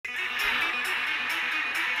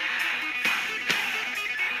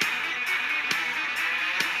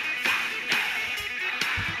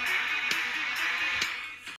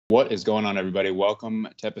What is going on, everybody? Welcome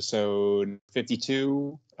to episode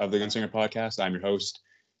 52 of the Gunslinger Podcast. I'm your host,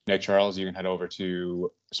 Nick Charles. You can head over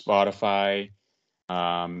to Spotify,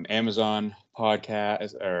 Amazon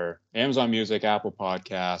Podcast, or Amazon Music, Apple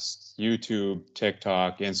Podcasts, YouTube,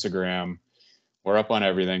 TikTok, Instagram. We're up on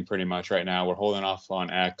everything pretty much right now. We're holding off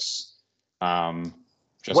on X.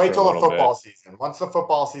 Just Wait for till a the little football bit. season. Once the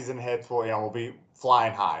football season hits, we'll be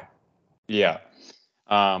flying high. Yeah.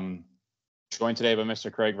 Joined today by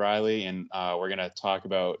Mr. Craig Riley, and we're going to talk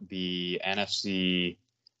about the NFC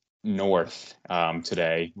North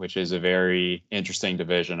today, which is a very interesting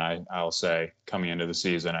division, I'll say, coming into the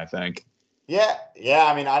season, I think. Yeah.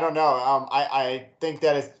 I mean, I don't know. I think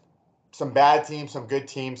that it's some bad teams, some good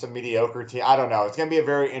teams, some mediocre teams. I don't know. It's going to be a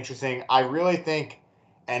very interesting. I really think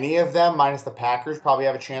any of them, minus the Packers, probably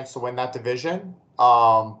have a chance to win that division.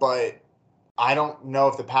 But I don't know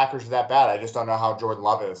if the Packers are that bad. I just don't know how Jordan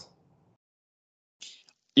Love is.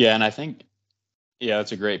 Yeah, and I think,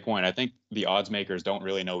 that's a great point. I think the odds makers don't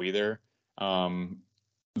really know either. The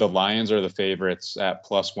Lions are the favorites at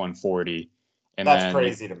plus 140. And That's then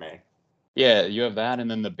crazy to me. Yeah, you have that, and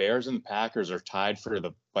then the Bears and the Packers are tied for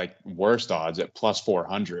the worst odds at plus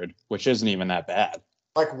 400, which isn't even that bad.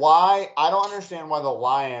 Why? I don't understand why the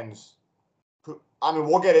Lions. I mean,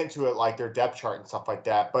 we'll get into it, like their depth chart and stuff like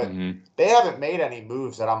that, but they haven't made any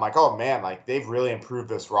moves that I'm like, oh man, like they've really improved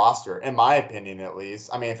this roster, in my opinion, at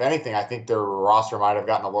least. I mean, if anything, I think their roster might have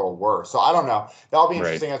gotten a little worse. So I don't know. That'll be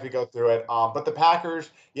interesting as we go through it. But the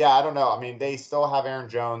Packers, I don't know. I mean, they still have Aaron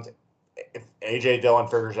Jones. If AJ Dillon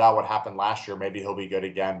figures out what happened last year, maybe he'll be good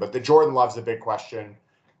again. But the Jordan Love's a big question.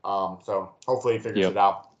 So hopefully he figures it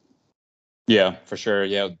out. Yeah, for sure.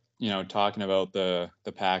 Yeah, talking about the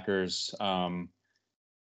Packers.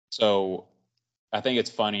 So I think it's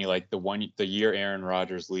funny, like the year Aaron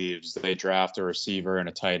Rodgers leaves, they draft a receiver and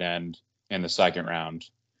a tight end in the second round.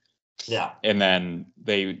 Yeah. And then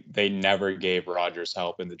they never gave Rodgers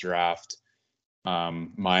help in the draft,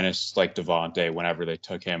 minus like Devontae whenever they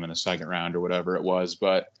took him in the second round or whatever it was.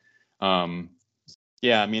 But I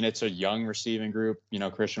mean, it's a young receiving group.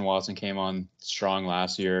 Christian Watson came on strong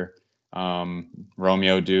last year.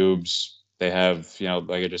 Romeo Dubes. They have,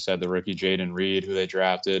 like I just said, the rookie Jaden Reed, who they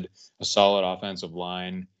drafted, a solid offensive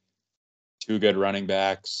line, two good running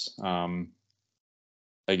backs. Like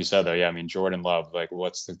you said, though, I mean, Jordan Love,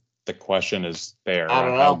 what's the question is there? I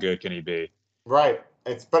don't know. How good can he be? Right.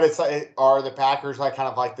 Are the Packers kind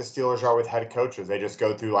of like the Steelers are with head coaches? They just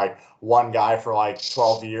go through one guy for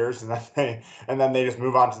 12 years and then they just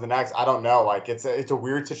move on to the next. I don't know. It's a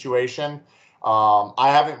weird situation.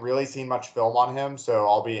 I haven't really seen much film on him, so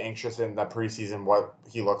I'll be anxious in the preseason what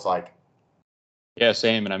he looks like. Yeah,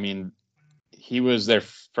 same. And I mean, he was their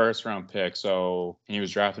first round pick, and he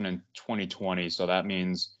was drafted in 2020. So that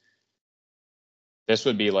means this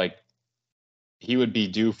would be he would be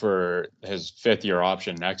due for his 5th-year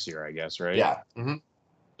option next year, I guess, right? Yeah. Mm-hmm.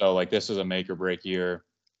 So this is a make or break year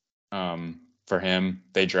for him.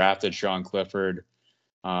 They drafted Sean Clifford.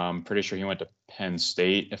 Pretty sure he went to Penn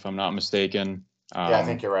State, if I'm not mistaken. Yeah, I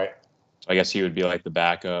think you're right. So I guess he would be the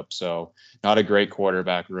backup. So not a great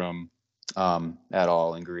quarterback room at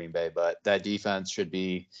all in Green Bay, but that defense should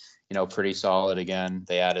be, pretty solid again.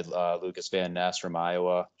 They added Lucas Van Ness from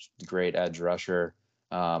Iowa, great edge rusher.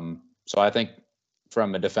 So I think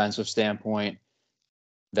from a defensive standpoint,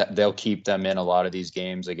 that they'll keep them in a lot of these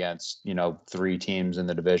games against, 3 teams in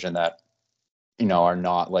the division that, are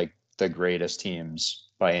not the greatest teams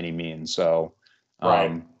by any means. So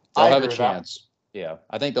right. They'll have a chance. Yeah,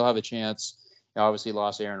 I think they'll have a chance. Obviously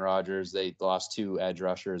lost Aaron Rodgers. They lost 2 edge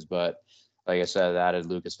rushers, but like I said, added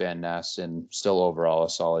Lucas Van Ness and still overall a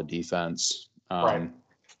solid defense. Right.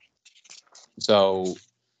 So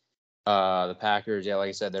the Packers, like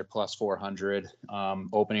I said, they're plus 400.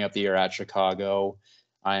 Opening up the year at Chicago,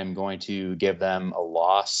 I am going to give them a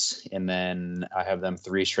loss, and then I have them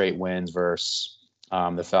 3 straight wins versus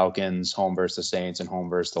the Falcons, home versus the Saints, and home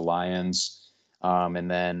versus the Lions. And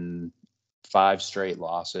then 5 straight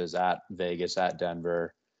losses at Vegas, at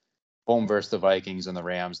Denver, home versus the Vikings and the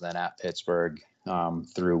Rams, and then at Pittsburgh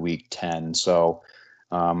through week 10. So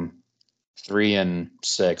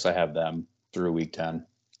 3-6, I have them through week 10.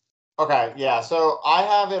 Okay, yeah. So I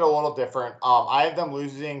have it a little different. I have them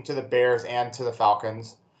losing to the Bears and to the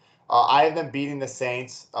Falcons. I have them beating the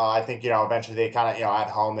Saints. I think, eventually they kind of, at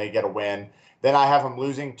home they get a win. Then I have them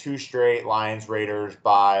losing 2 straight Lions, Raiders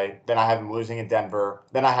then I have them losing in Denver.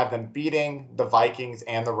 Then I have them beating the Vikings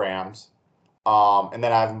and the Rams. And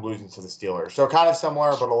then I have them losing to the Steelers. So kind of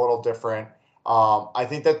similar, but a little different. I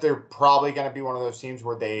think that they're probably going to be one of those teams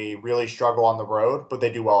where they really struggle on the road, but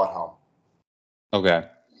they do well at home. Okay.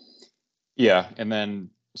 Yeah. And then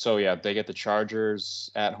So yeah, they get the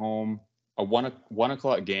Chargers at home. A 1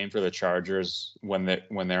 o'clock game for the Chargers when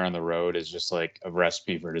they're on the road is just like a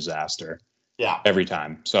recipe for disaster. Yeah. Every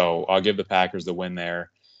time. So I'll give the Packers the win there.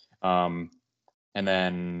 And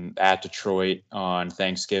then at Detroit on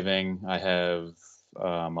Thanksgiving, I have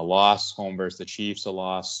a loss. Home versus the Chiefs, a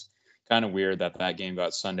loss. Kind of weird that game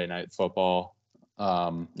got Sunday Night Football.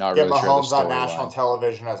 Not Get really sure the Mahomes on national storyline.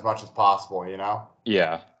 television as much as possible, you know?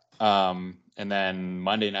 Yeah. And then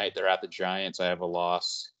Monday night they're at the Giants. I have a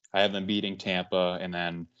loss. I have them beating Tampa, and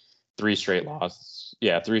then 3 straight losses.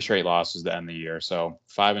 Yeah, 3 straight losses to end the year. So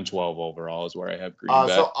 5-12 overall is where I have Green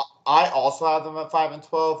Bay. So I also have them at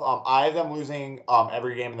 5-12. I have them losing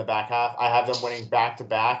every game in the back half. I have them winning back to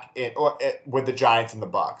back with the Giants and the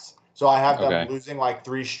Bucks. So I have them losing like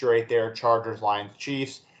 3 straight there: Chargers, Lions,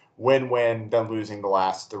 Chiefs, win, then losing the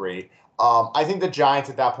last 3. I think the Giants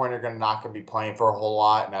at that point are not going to be playing for a whole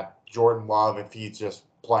lot, and that Jordan Love, if he's just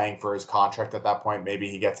playing for his contract at that point, maybe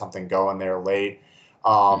he gets something going there late.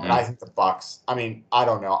 And I think the Bucks, I mean, I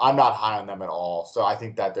don't know. I'm not high on them at all. So I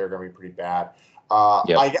think that they're going to be pretty bad.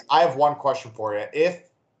 I have one question for you. If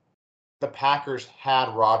the Packers had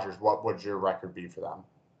Rodgers, what would your record be for them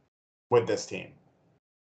with this team?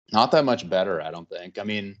 Not that much better, I don't think. I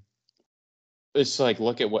mean, it's like,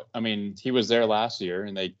 look at he was there last year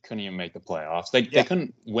and they couldn't even make the playoffs. They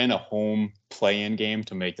couldn't win a home play-in game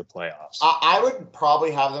to make the playoffs. I would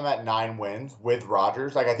probably have them at 9 wins with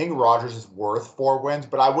Rodgers. Like, I think Rodgers is worth 4 wins,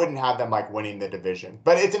 but I wouldn't have them like winning the division.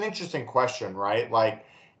 But it's an interesting question, right? Like,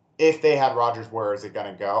 if they had Rodgers, where is it going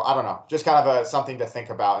to go? I don't know. Just kind of something to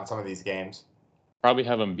think about in some of these games. Probably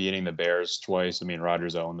have them beating the Bears twice. I mean,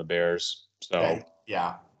 Rodgers owned the Bears. So,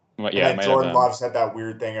 yeah. And then Jordan Love said that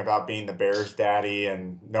weird thing about being the Bears daddy,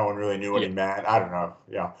 and no one really knew what he meant. I don't know.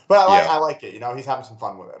 Yeah. But I like it. You know, he's having some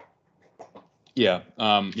fun with it. Yeah.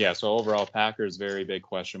 So overall, Packers, very big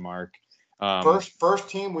question mark. First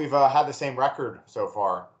team we've had the same record so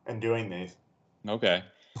far in doing these. Okay.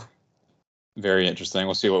 Very interesting.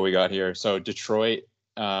 We'll see what we got here. So Detroit,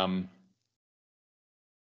 I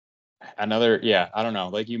don't know.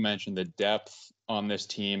 Like you mentioned, the depth on this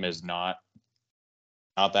team is not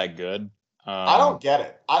that good. I don't get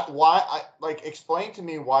it. Explain to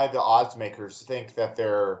me why the odds makers think that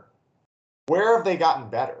where have they gotten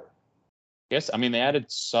better? Yes, I mean, they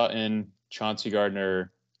added Sutton, Chauncey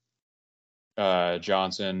Gardner,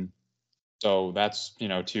 Johnson. So that's,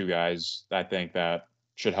 2 guys I think that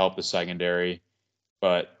should help the secondary.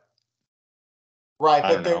 But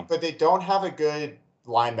but they don't have a good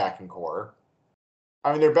linebacking core.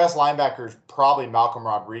 I mean, their best linebacker is probably Malcolm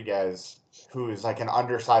Rodriguez, who is like an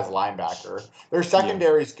undersized linebacker. Their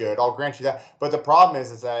secondary is good. I'll grant you that. But the problem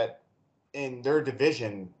is that in their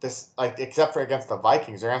division, except for against the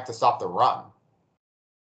Vikings, they're going to have to stop the run.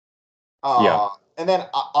 And then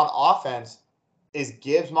on offense, is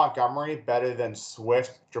Gibbs Montgomery better than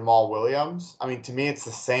Swift Jamal Williams? I mean, to me, it's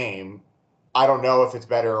the same. I don't know if it's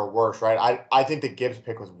better or worse, right? I think the Gibbs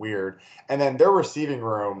pick was weird. And then their receiving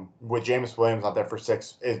room with Jameis Williams out there for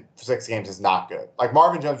 6 games is not good. Like,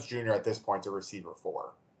 Marvin Jones Jr. at this point is a receiver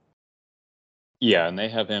 4. Yeah, and they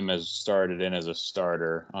have him as a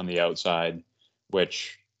starter on the outside,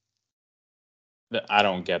 which I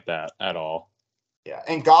don't get that at all. Yeah,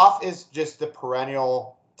 and Goff is just the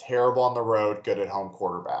perennial terrible on the road, good at home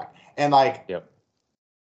quarterback. And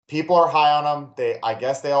people are high on him. I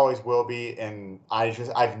guess they always will be, and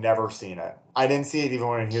I've never seen it. I didn't see it even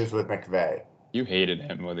when he was with McVay. You hated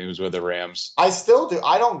him when he was with the Rams. I still do.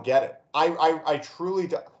 I don't get it. I truly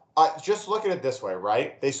do. Just look at it this way,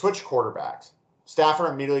 right? They switch quarterbacks.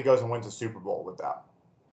 Stafford immediately goes and wins a Super Bowl with them.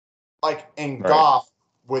 Goff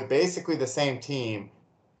with basically the same team,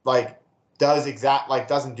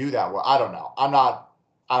 doesn't do that well. I don't know.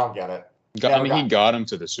 I don't get it. He got him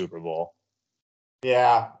to the Super Bowl.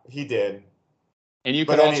 Yeah, he did. And you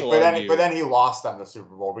could argue, but then he lost them the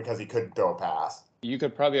Super Bowl because he couldn't throw a pass. You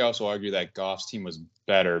could probably also argue that Goff's team was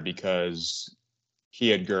better because he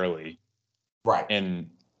had Gurley. Right.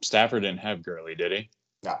 And Stafford didn't have Gurley, did he?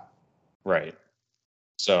 No. Right.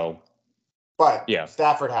 So. But yeah,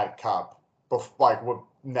 Stafford had Cup.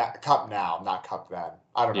 Cup now, not Cup then.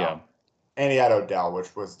 I don't know. Yeah. And he had Odell,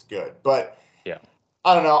 which was good. But yeah.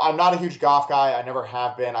 I don't know. I'm not a huge Goff guy. I never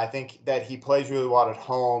have been. I think that he plays really well at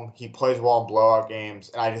home. He plays well in blowout games,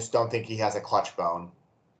 and I just don't think he has a clutch bone.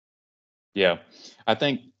 Yeah. I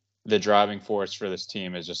think the driving force for this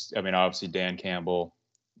team is obviously Dan Campbell.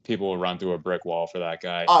 People will run through a brick wall for that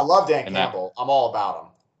guy. I love Dan Campbell. I'm all about him.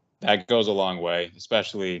 That goes a long way,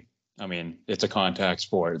 especially, it's a contact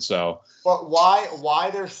sport, so. But why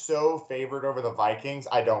they're so favored over the Vikings,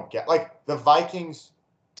 I don't get. Like, the Vikings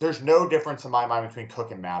there's no difference in my mind between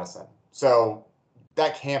Cook and Madison. So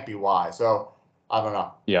that can't be why. So I don't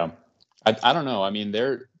know. Yeah. I don't know. I mean,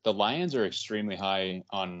 the Lions are extremely high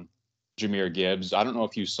on Jahmyr Gibbs. I don't know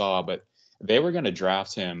if you saw, but they were going to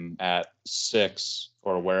draft him at 6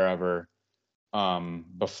 or wherever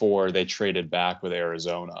before they traded back with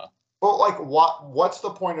Arizona. But like, what's the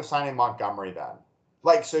point of signing Montgomery then?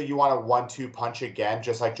 Like, so you want a 1-2 punch again,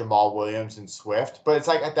 just like Jamal Williams and Swift? But it's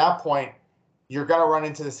like at that point, you're gonna run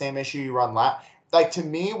into the same issue you run last. Like to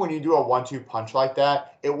me, when you do a 1-2 punch like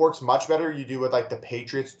that, it works much better. You do what like the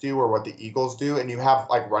Patriots do or what the Eagles do, and you have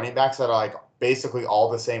like running backs that are like basically all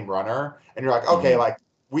the same runner, and you're like, okay, like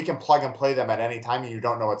we can plug and play them at any time, and you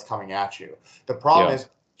don't know what's coming at you. The problem is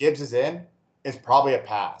Gibbs is in, it's probably a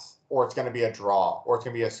pass, or it's going to be a draw, or it's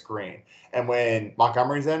going to be a screen. And when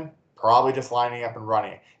Montgomery's in, probably just lining up and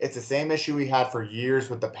running. It's the same issue we had for years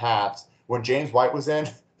with the Pats. When James White was in,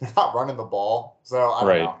 they're not running the ball. So I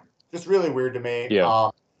don't know. Just really weird to me. Yeah.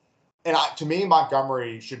 And to me,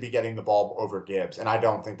 Montgomery should be getting the ball over Gibbs, and I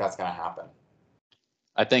don't think that's going to happen.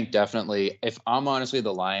 I think definitely, if I'm honestly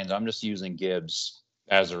the Lions, I'm just using Gibbs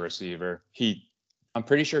as a receiver. I'm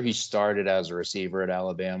pretty sure he started as a receiver at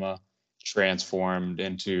Alabama, transformed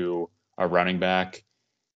into a running back.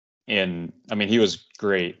 And I mean, he was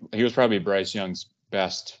great. He was probably Bryce Young's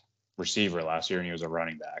best receiver last year, and he was a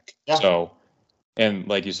running back. Yeah. So, and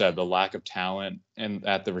like you said, the lack of talent and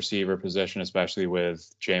at the receiver position, especially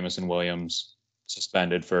with Jamison Williams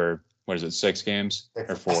suspended for, what is it, 6 games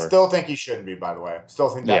or 4? I still think he shouldn't be, by the way. Still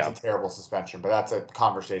think that's a terrible suspension, but that's a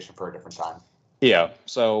conversation for a different time. Yeah.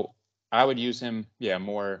 So I would use him,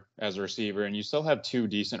 more as a receiver. And you still have 2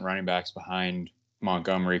 decent running backs behind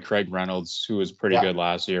Montgomery. Craig Reynolds, who was pretty good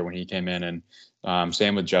last year when he came in, and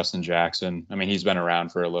same with Justin Jackson. I mean, he's been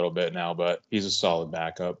around for a little bit now, but he's a solid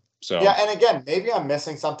backup. So yeah, and again, maybe I'm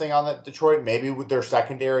missing something on the Detroit. Maybe with their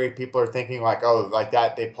secondary, people are thinking like, oh, like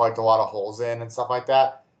that they plugged a lot of holes in and stuff like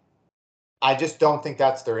that. I just don't think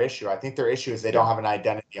that's their issue. I think their issue is they don't have an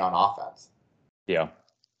identity on offense. Yeah,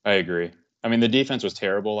 I agree. I mean, the defense was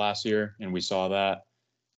terrible last year, and we saw that.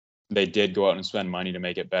 They did go out and spend money to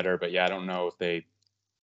make it better, but I don't know if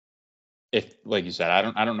like you said,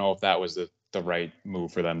 I don't know if that was the right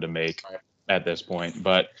move for them to make at this point.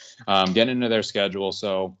 But getting into their schedule,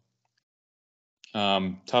 so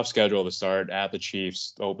tough schedule to start at the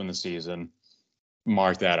Chiefs, open the season.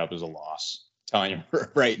 Mark that up as a loss. I'm telling you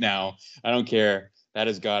right now, I don't care. That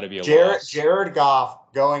has got to be a loss. Jared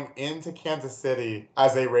Goff going into Kansas City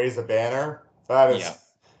as they raise a banner.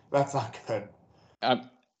 That's not good.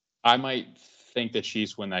 I might think the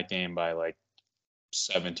Chiefs win that game by like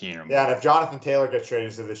 17 or more. Yeah, and if Jonathan Taylor gets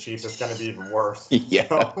traded to the Chiefs, it's going to be even worse. Yeah.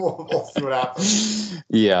 So we'll see what happens.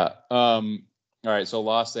 Yeah. All right, so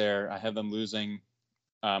loss there. I have them losing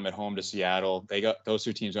at home to Seattle. Those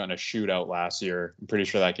 2 teams got in a shootout last year. I'm pretty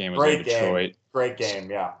sure that game was in Detroit. Great game,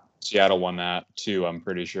 yeah. Seattle won that too, I'm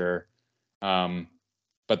pretty sure.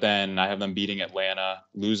 But then I have them beating Atlanta,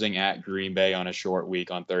 losing at Green Bay on a short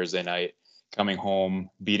week on Thursday night, coming home,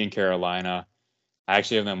 beating Carolina. I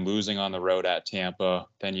actually have them losing on the road at Tampa.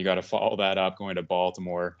 Then you got to follow that up, going to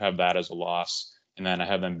Baltimore, have that as a loss. And then I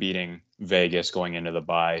have them beating Vegas going into the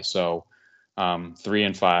bye. So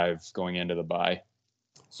 3-5 going into the bye.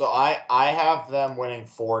 So I have them winning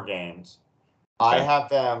 4 games. Okay. I have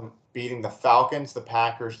them beating the Falcons, the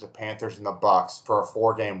Packers, the Panthers, and the Bucks for a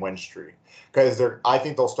 4-game win streak. Because I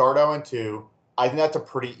think they'll start 0-2. I think that's a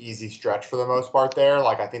pretty easy stretch for the most part there.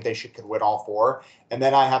 Like, I think they could win all 4. And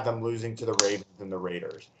then I have them losing to the Ravens and the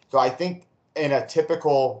Raiders. So I think in a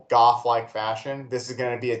typical Goff-like fashion, this is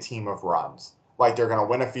going to be a team of runs. Like, they're going to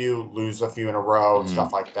win a few, lose a few in a row,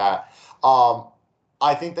 stuff like that.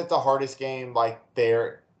 I think that the hardest game, like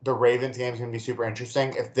the Ravens game, is going to be super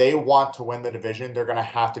interesting. If they want to win the division, they're going to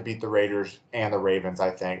have to beat the Raiders and the Ravens, I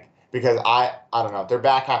think. Because I don't know. Their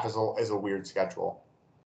back half is a weird schedule.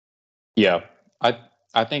 Yeah.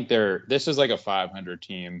 I think this is like a 500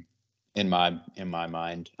 team in my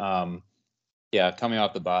mind. Coming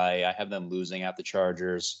off the bye, I have them losing at the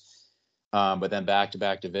Chargers, but then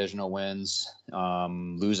back-to-back divisional wins,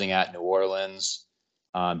 losing at New Orleans,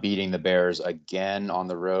 beating the Bears again on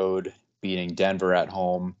the road, beating Denver at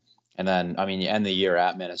home, and then you end the year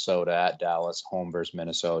at Minnesota, at Dallas, home versus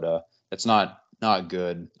Minnesota. It's not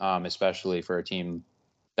good, especially for a team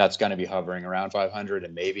that's going to be hovering around 500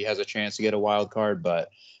 and maybe has a chance to get a wild card. But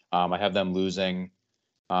I have them losing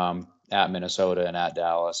at Minnesota and at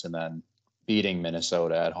Dallas, and then beating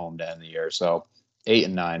Minnesota at home to end the year. So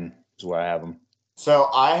 8-9 is where I have them. So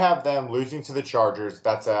I have them losing to the Chargers.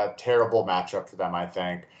 That's a terrible matchup for them, I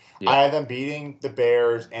think. Yeah. I have them beating the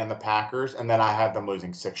Bears and the Packers, and then I have them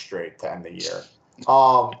losing 6 straight to end the year.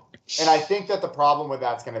 And I think that the problem with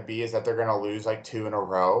that's going to be is that they're going to lose like 2 in a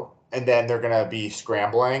row, and then they're going to be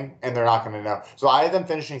scrambling, and they're not going to know. So I have them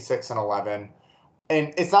finishing 6-11,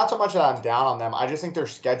 and it's not so much that I'm down on them. I just think their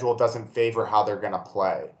schedule doesn't favor how they're going to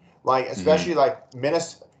play. Like especially like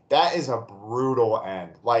Minnesota, that is a brutal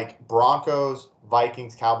end. Like Broncos,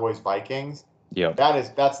 Vikings, Cowboys, Vikings. Yeah.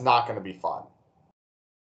 That's not going to be fun.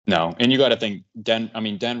 No, and you got to think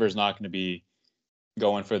Denver's not going to be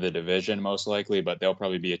going for the division most likely, but they'll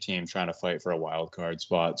probably be a team trying to fight for a wild card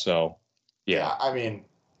spot. So, yeah. I mean,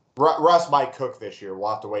 Russ might cook this year. We'll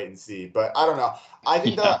have to wait and see. But I don't know. I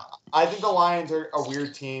think the Lions are a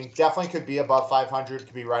weird team. Definitely could be above 500.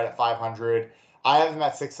 Could be right at 500. I have them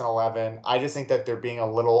at 6-11. I just think that they're being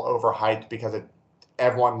a little overhyped because of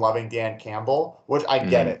everyone loving Dan Campbell, which I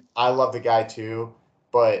get it. I love the guy too,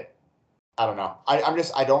 but I don't know.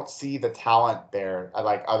 I don't see the talent there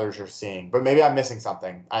like others are seeing. But maybe I'm missing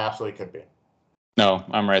something. I absolutely could be. No,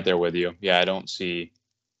 I'm right there with you. Yeah, I don't see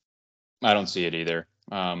it either.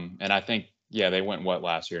 And I think they went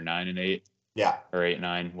last year, 9-8. Yeah. Or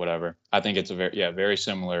 8-9, whatever. I think it's a very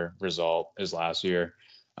similar result as last year.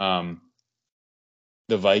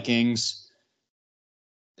 The Vikings,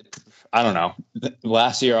 I don't know.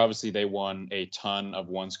 Last year, obviously, they won a ton of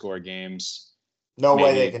one-score games. No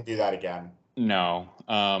way they can do that again. No.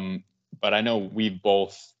 But I know we've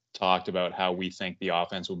both talked about how we think the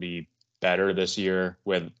offense will be better this year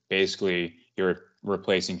with basically you're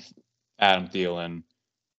replacing Adam Thielen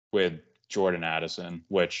with Jordan Addison,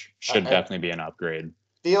 which should definitely be an upgrade.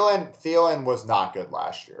 Thielen was not good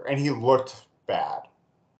last year, and he looked bad.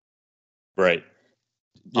 Right.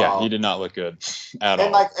 Yeah, he did not look good at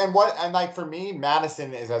all. And for me,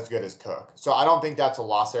 Madison is as good as Cook, so I don't think that's a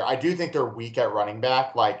loss there. I do think they're weak at running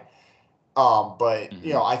back, but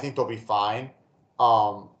I think they'll be fine.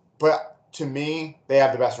 But to me, they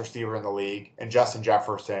have the best receiver in the league, and Justin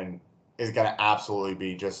Jefferson is going to absolutely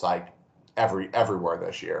be just like everywhere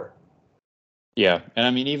this year. Yeah, and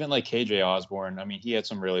I mean, even like KJ Osborne, I mean, he had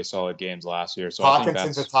some really solid games last year. So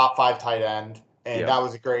Hawkinson's a top 5 tight end, and that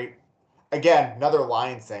was a great. Again, another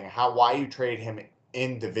Lions thing. Why you trade him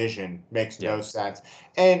in division makes no sense.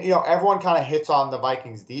 And everyone kind of hits on the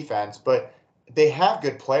Vikings defense, but they have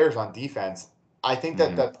good players on defense. I think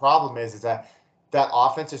that the problem is that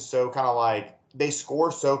offense is so kind of like they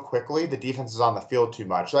score so quickly, the defense is on the field too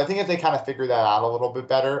much. So I think if they kind of figure that out a little bit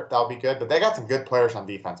better, that'll be good. But they got some good players on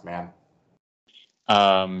defense, man.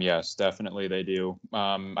 Yes, definitely they do.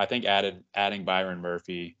 I think adding Byron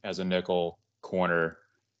Murphy as a nickel corner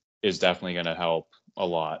is definitely going to help a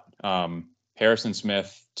lot. Harrison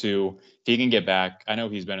Smith too, if he can get back, I know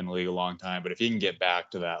he's been in the league a long time, but if he can get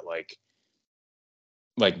back to that like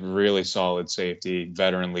really solid safety,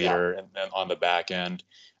 veteran leader, and then on the back end,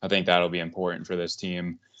 I think that'll be important for this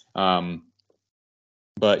team.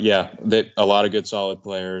 But yeah, a lot of good solid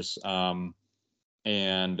players.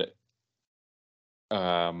 And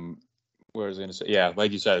what was I going to say? Yeah,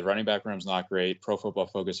 like you said, running back room's not great. Pro Football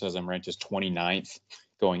Focus has them ranked as 29th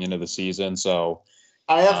going into the season. So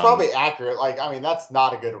I mean, that's probably accurate. That's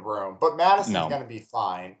not a good room, but Madison's going to be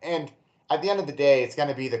fine. And at the end of the day, it's going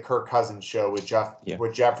to be the Kirk Cousins show with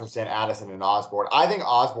Jefferson, Addison, and Osborne. I think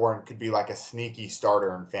Osborne could be like a sneaky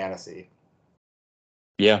starter in fantasy.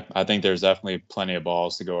 Yeah, I think there's definitely plenty of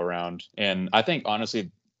balls to go around. And I think,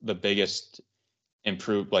 honestly, the biggest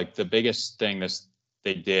thing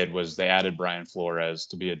they did was they added Brian Flores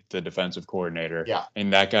to be the defensive coordinator. Yeah.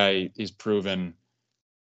 And that guy, he's proved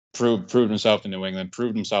himself in New England,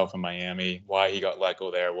 proved himself in Miami. Why he got let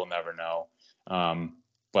go there, we'll never know.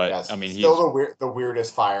 But I mean, still the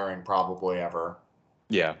weirdest firing probably ever.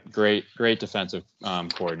 Yeah, great defensive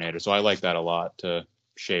coordinator. So I like that a lot to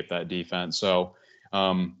shape that defense. So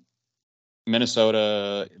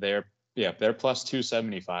Minnesota, they're plus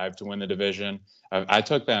 275 to win the division. I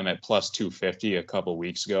took them at plus 250 a couple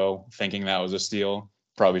weeks ago, thinking that was a steal.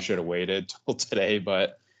 Probably should have waited till today,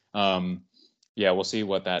 but we'll see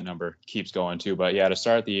what that number keeps going to. But yeah, to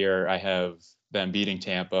start the year, I have them beating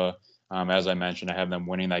Tampa. As I mentioned, I have them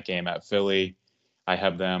winning that game at Philly. I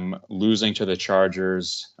have them losing to the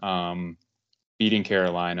Chargers, beating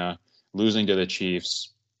Carolina, losing to the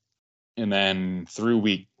Chiefs, and then through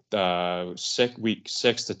week 6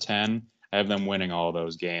 to 10, I have them winning all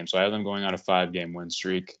those games. So I have them going on a 5-game win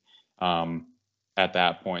streak at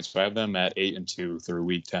that point. So I have them at 8-2 through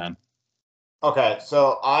week 10. Okay,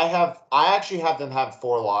 so I actually have them have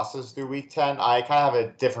 4 losses through week 10. I kind of have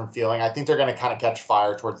a different feeling. I think they're going to kind of catch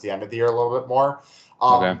fire towards the end of the year a little bit more.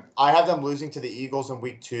 Okay. I have them losing to the Eagles in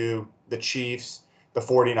week 2, the Chiefs, the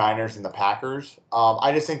 49ers and the Packers.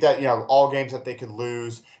 I just think that, all games that they could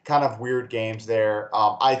lose, kind of weird games there.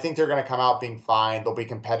 I think they're going to come out being fine. They'll be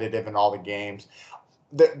competitive in all the games.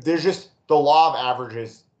 There's just the law of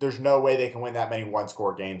averages. There's no way they can win that many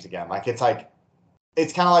one-score games again.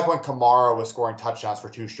 It's kind of like when Kamara was scoring touchdowns for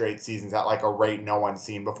 2 straight seasons at like a rate no one's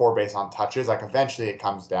seen before based on touches. Like eventually it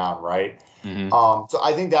comes down, right? Mm-hmm. So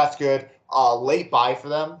I think that's good. Late bye for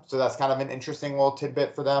them, so that's kind of an interesting little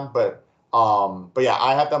tidbit for them. But yeah,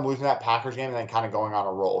 I have them losing that Packers game and then kind of going on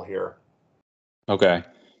a roll here. Okay,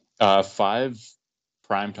 5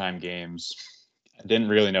 primetime games. I didn't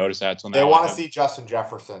really notice that till now. They want to see Justin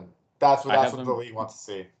Jefferson. That's what the league wants to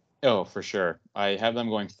see. Oh, for sure. I have them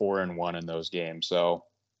going 4-1 in those games, so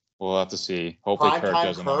we'll have to see. Hopefully, Kirk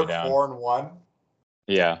doesn't let me down. 4-1.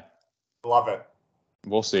 Yeah, love it.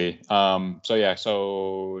 We'll see.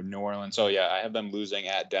 So New Orleans. So yeah, I have them losing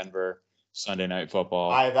at Denver Sunday Night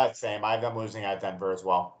Football. I have that same. I have them losing at Denver as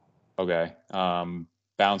well. Okay.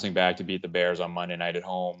 Bouncing back to beat the Bears on Monday night at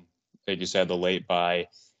home. Like you said, the late bye.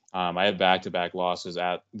 I have back-to-back losses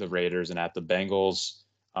at the Raiders and at the Bengals.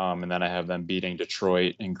 And then I have them beating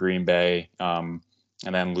Detroit and Green Bay, and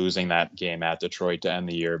then losing that game at Detroit to end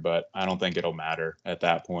the year. But I don't think it'll matter at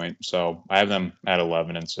that point. So I have them at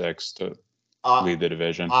 11-6 to lead the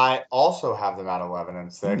division. I also have them at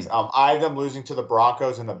 11-6. I have them losing to the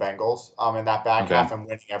Broncos and the Bengals in that back half and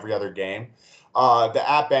winning every other game. The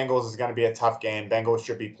at Bengals is going to be a tough game. Bengals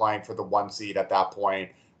should be playing for the 1 seed at that point.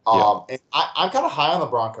 And I'm kind of high on the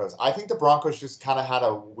Broncos. I think the Broncos just kind of had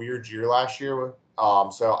a weird year last year.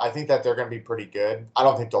 So I think that they're going to be pretty good. I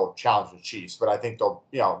don't think they'll challenge the Chiefs, but I think they'll,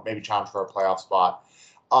 maybe challenge for a playoff spot.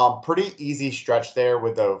 Pretty easy stretch there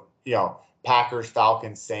with the, Packers,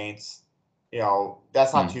 Falcons, Saints.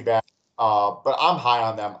 That's not too bad. But I'm high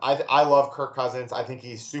on them. I love Kirk Cousins. I think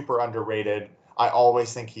he's super underrated. I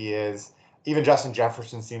always think he is. Even Justin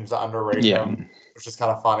Jefferson seems to underrate him, which is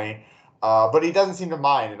kind of funny. But he doesn't seem to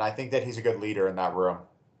mind, and I think that he's a good leader in that room.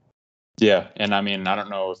 Yeah, and I mean, I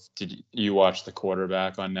don't know if did you watch The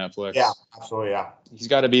Quarterback on Netflix? Yeah, absolutely, yeah. He's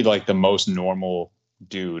got to be like the most normal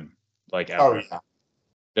dude like ever. Oh, yeah.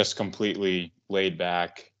 Just completely laid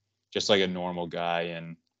back, just like a normal guy,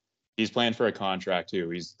 and he's playing for a contract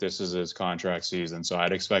too. This is his contract season, so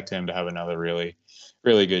I'd expect him to have another really,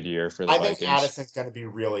 really good year for the Vikings. I think Addison's going to be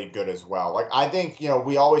really good as well. Like I think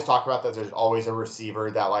we always talk about that. There's always a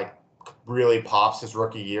receiver that like really pops his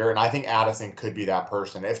rookie year, and I think Addison could be that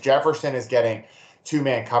person. If Jefferson is getting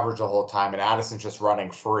 2-man coverage the whole time and Addison's just running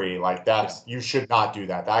free, like you should not do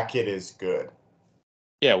that. That kid is good.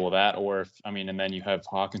 Yeah, well, and then you have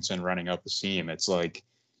Hawkinson running up the seam. It's like,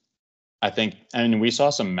 we saw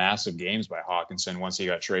some massive games by Hawkinson once he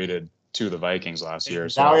got traded to the Vikings last year.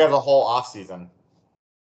 So now we have the whole offseason.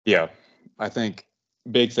 Yeah, I think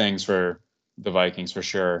big things for the Vikings for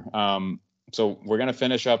sure. So we're gonna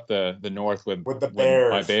finish up the North with the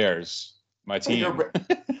Bears. My Bears, my team.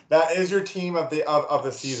 That is your team of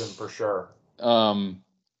the season for sure.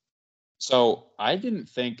 So I didn't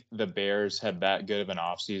think the Bears had that good of an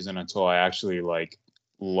offseason until I actually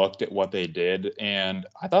looked at what they did, and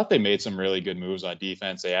I thought they made some really good moves on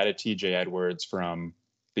defense. They added TJ Edwards from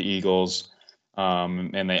the Eagles,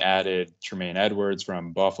 and they added Tremaine Edwards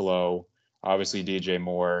from Buffalo. Obviously DJ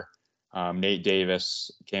Moore. Nate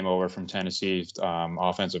Davis came over from Tennessee,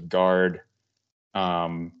 offensive guard.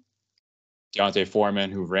 Deontay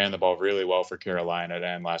Foreman, who ran the ball really well for Carolina at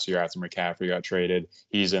end last year after McCaffrey got traded.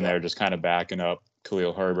 He's in there just kind of backing up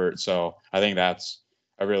Khalil Herbert. So I think that's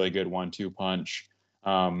a really good 1-2 punch.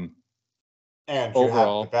 And you have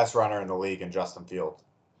the best runner in the league in Justin Fields.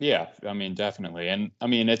 Yeah, I mean, definitely. And, I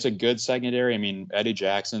mean, it's a good secondary. I mean, Eddie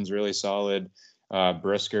Jackson's really solid.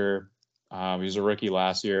 Brisker, he was a rookie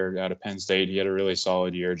last year out of Penn State. He had a really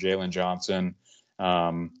solid year. Jalen Johnson.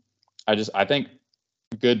 I think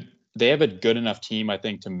good. They have a good enough team, I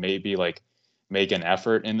think, to maybe make an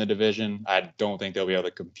effort in the division. I don't think they'll be able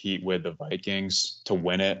to compete with the Vikings to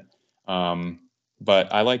win it.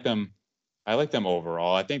 But I like them. I like them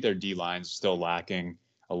overall. I think their D line's still lacking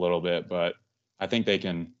a little bit, but I think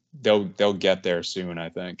they'll get there soon, I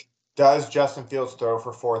think. Does Justin Fields throw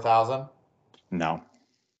for 4,000? No.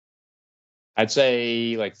 I'd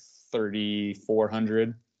say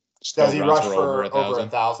 3,400. Does he rush for over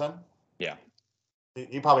 1,000? Yeah.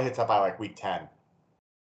 He probably hits up by week 10.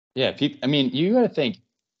 Yeah, I mean, you got to think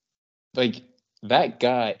that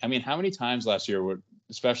guy. I mean, how many times last year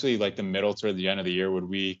especially the middle to the end of the year, would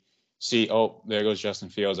we see, oh, there goes Justin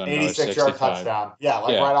Fields on another 86-yard touchdown. Yeah,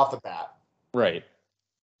 right off the bat. Right.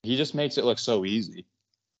 He just makes it look so easy.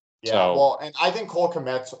 Yeah, well, and I think Cole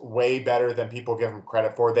Kmet's way better than people give him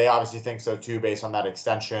credit for. They obviously think so too, based on that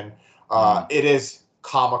extension. It is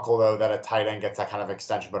comical though that a tight end gets that kind of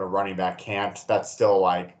extension, but a running back can't. That's still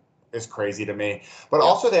like is crazy to me. But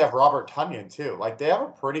also they have Robert Tonyan too. Like they have a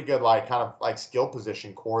pretty good like kind of like skill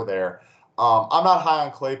position core there. I'm not high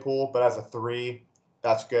on Claypool, but as a 3,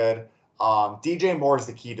 that's good. DJ Moore is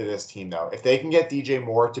the key to this team though. If they can get DJ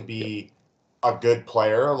Moore to be a good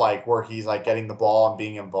player, like where he's like getting the ball and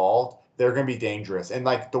being involved, they're going to be dangerous. And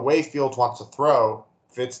like the way Fields wants to throw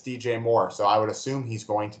fits DJ Moore, so I would assume he's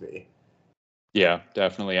going to be. Yeah,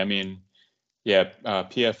 definitely. I mean,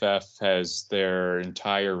 PFF has their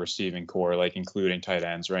entire receiving core, like including tight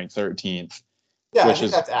ends, ranked 13th. Yeah, I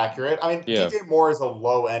think that's accurate. I mean, yeah. DJ Moore is a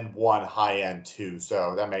low end 1, high end 2,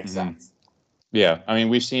 so that makes sense. Yeah, I mean,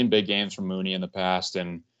 we've seen big games from Mooney in the past,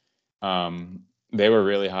 and they were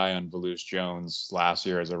really high on Velus Jones last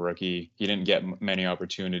year as a rookie. He didn't get many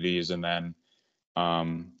opportunities, and then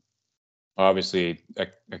obviously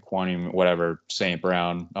Aquanium, whatever, St.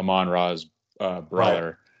 Brown, Amon-Ra's brother.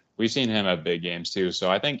 Right. We've seen him have big games too.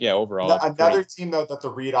 So I think, overall, another team though that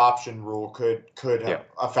the read option rule could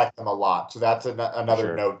affect them a lot. So that's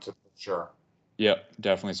another note to sure. Yep,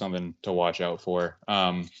 definitely something to watch out for.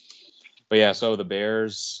 But yeah, so the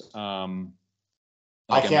Bears. Like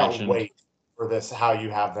I can't wait for this. How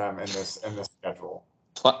you have them in this schedule?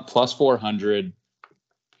 Plus 400,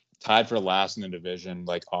 tied for last in the division.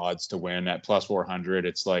 Like odds to win at plus 400.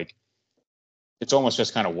 It's like it's almost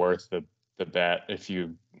just kind of worth the bet if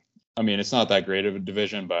you. I mean, it's not that great of a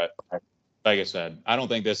division, but like I said, I don't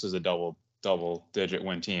think this is a double digit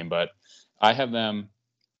win team. But I have them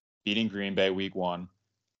beating Green Bay week 1,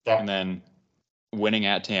 and then winning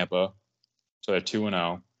at Tampa. So they're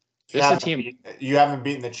 2-0. This is a team. You haven't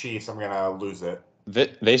beaten the Chiefs. I'm gonna lose it.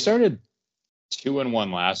 They started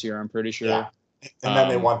 2-1 last year. I'm pretty sure. Yeah, and then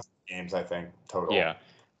they won 3 games, I think, total. Yeah,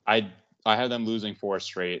 I have them losing 4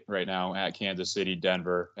 straight right now at Kansas City,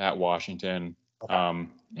 Denver, at Washington,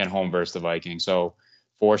 and home versus the Vikings. So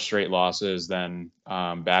 4 straight losses, then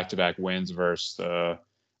back-to-back wins versus the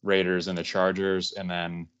Raiders and the Chargers, and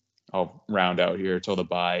then I'll round out here till the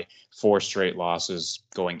bye. 4 straight losses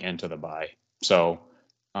going into the bye. So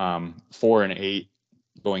 4-8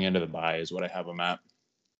 going into the bye is what I have them at.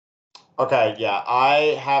 Okay, yeah,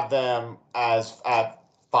 I have them at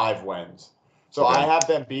 5 wins. So I have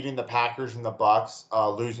them beating the Packers and the Bucks,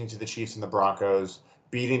 losing to the Chiefs and the Broncos,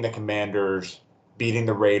 beating the Commanders, beating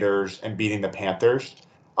the Raiders, and beating the Panthers.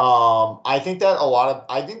 I think that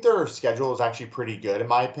I think their schedule is actually pretty good in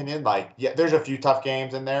my opinion. Like, yeah, there's a few tough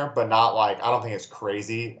games in there, but not like I don't think it's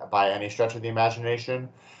crazy by any stretch of the imagination.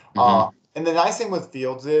 And the nice thing with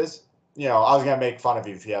Fields is, I was gonna make fun of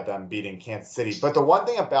you if you had them beating Kansas City, but the one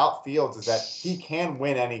thing about Fields is that he can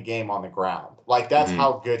win any game on the ground. Like that's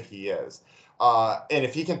how good he is. And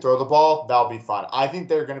if he can throw the ball, that'll be fun. I think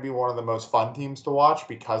they're going to be one of the most fun teams to watch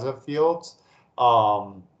because of Fields.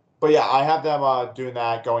 But yeah, I have them doing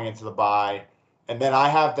that going into the bye, and then I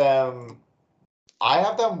have them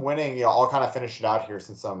winning. I'll kind of finish it out here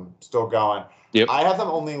since I'm still going. Yep. I have them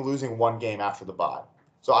only losing 1 game after the bye.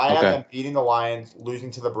 So I have them beating the Lions,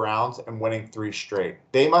 losing to the Browns, and winning 3 straight.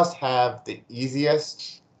 They must have the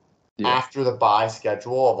easiest after the bye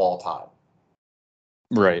schedule of all time.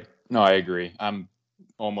 Right. No, I agree. I'm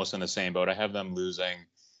almost in the same boat. I have them losing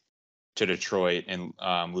to Detroit and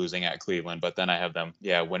losing at Cleveland, but then I have them,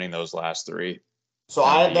 winning those last 3. So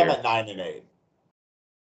I have them at 9-8.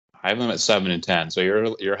 I have them at 7-10. So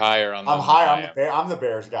you're higher on them. I'm higher. I'm the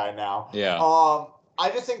Bears guy now. Yeah. I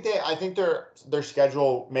just think their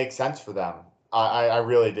schedule makes sense for them. I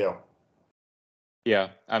really do. Yeah.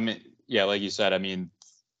 I mean, like you said, I mean,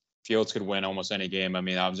 Fields could win almost any game. I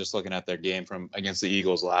mean, I was just looking at their game from against the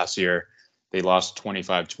Eagles last year. They lost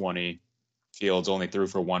 25-20. Fields only threw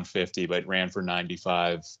for 150, but ran for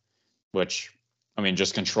 95, which, I mean,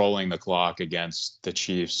 just controlling the clock against the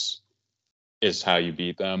Chiefs is how you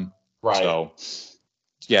beat them. Right. So,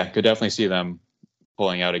 could definitely see them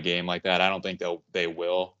pulling out a game like that. I don't think they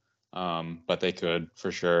will, but they could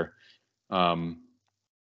for sure. A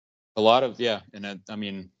lot of, and I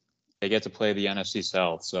mean, they get to play the NFC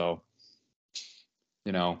South, so,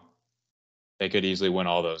 they could easily win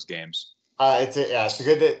all those games. It's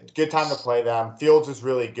a good time to play them. Fields is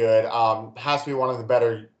really good. Has to be one of the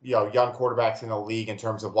better, young quarterbacks in the league in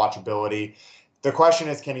terms of watchability. The question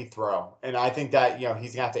is, can he throw? And I think that,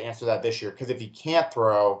 he's gonna have to answer that this year, because if he can't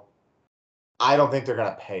throw, I don't think they're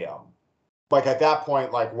gonna pay him. Like at that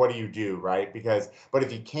point, like what do you do, right? But if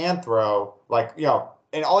he can throw, like,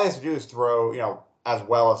 and all he has to do is throw, as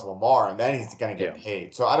well as Lamar, and then he's gonna get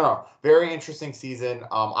paid. So I don't know. Very interesting season.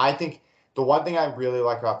 I think the one thing I really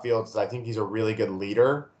like about Fields is I think he's a really good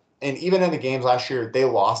leader. and even in the games last year, they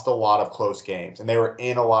lost a lot of close games, and they were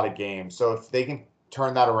in a lot of games. So if they can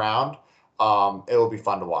turn that around, it will be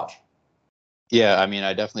fun to watch. Yeah, I mean,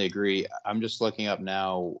 I definitely agree. I'm just looking up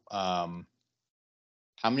now.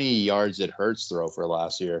 How many yards did Hurts throw for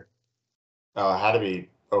last year? It had to be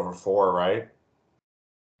over 4, right?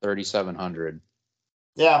 3,700.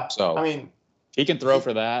 Yeah. So I mean, he can throw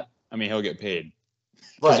for that. I mean, he'll get paid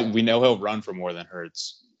because right. we know he'll run for more than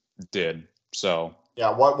Hurts did. So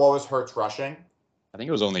Yeah. What was Hurts rushing? I think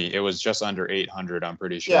it was just under 800. I'm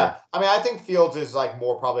pretty sure. Yeah. I mean, I think Fields is like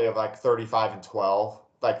more probably of like 35 and 12,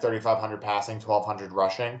 like 3,500 passing, 1,200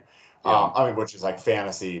 rushing. Yeah. I mean, which is like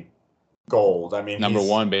fantasy gold. I mean, Number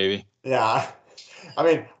one, baby. Yeah. I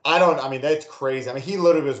mean, that's crazy. I mean, he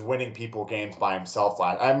literally was winning people games by himself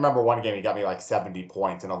last. I remember one game he got me like 70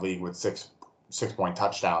 points in a league with 6 point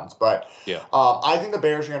touchdowns. But Yeah. I think the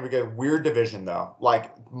Bears are going to be a weird division though.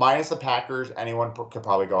 Like minus the Packers, anyone could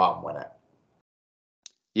probably go out and win it.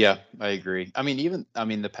 Yeah, I agree. I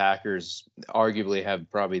mean, the Packers arguably have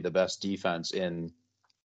probably the best defense in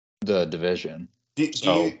the division. Do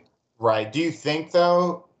you think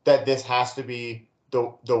though that this has to be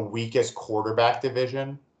the weakest quarterback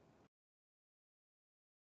division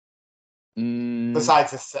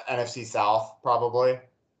besides the NFC South probably?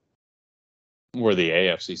 Or the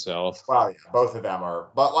AFC South. Well, yeah, both of them are.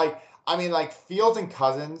 But like, I mean, like Fields and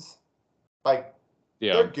Cousins, like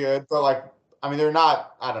they're good, but like, I mean, they're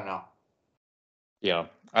not. I don't know. Yeah,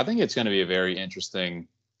 I think it's going to be a very interesting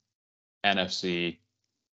NFC.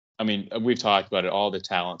 I mean, we've talked about it, all the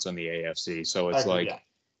talents on the AFC. So it's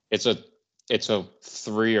it's a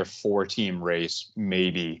 3 or 4 team race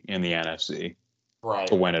maybe in the NFC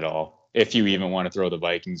to win it all. If you even want to throw the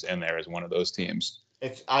Vikings in there as one of those teams.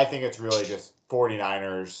 I think it's really just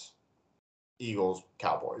 49ers, Eagles,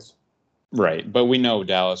 Cowboys. Right, but we know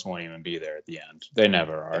Dallas won't even be there at the end. They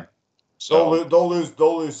never are. So they'll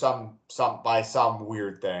lose some by some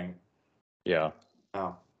weird thing. Yeah.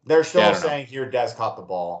 No. They're still saying here Dez caught the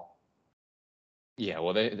ball. Yeah,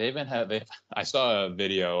 well I saw a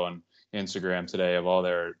video on Instagram today of all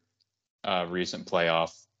their recent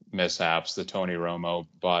playoff mishaps, the Tony Romo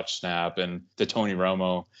botch snap and the Tony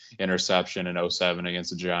Romo interception in 2007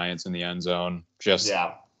 against the Giants in the end zone. Just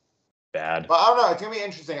bad. But I don't know. It's going to be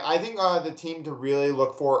interesting. I think the team to really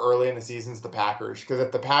look for early in the season is the Packers. Because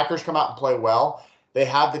if the Packers come out and play well, they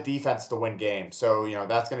have the defense to win games. So,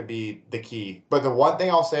 that's going to be the key. But the one thing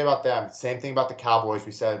I'll say about them, same thing about the Cowboys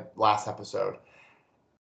we said last episode.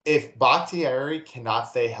 If Bakhtiari cannot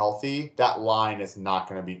stay healthy, that line is not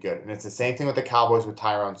going to be good. And it's the same thing with the Cowboys with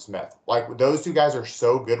Tyron Smith. Like, those two guys are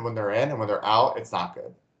so good when they're in, and when they're out, it's not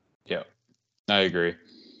good. Yeah, I agree.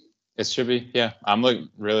 It should be. Yeah, I'm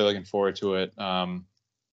really looking forward to it.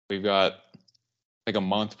 We've got like a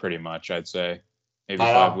month pretty much, I'd say. Maybe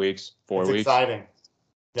 5 weeks, 4 weeks. Exciting.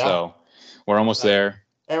 Yeah. So we're almost there.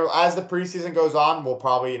 And as the preseason goes on, we'll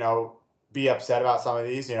probably, be upset about some of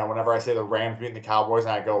these. Whenever I say the Rams beating the Cowboys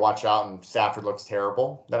and I go watch out and Stafford looks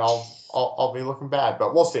terrible, then I'll be looking bad.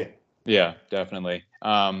 But we'll see. Yeah, definitely.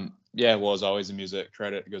 Well, as always, the music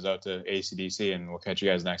credit goes out to AC/DC, and we'll catch you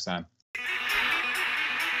guys next time.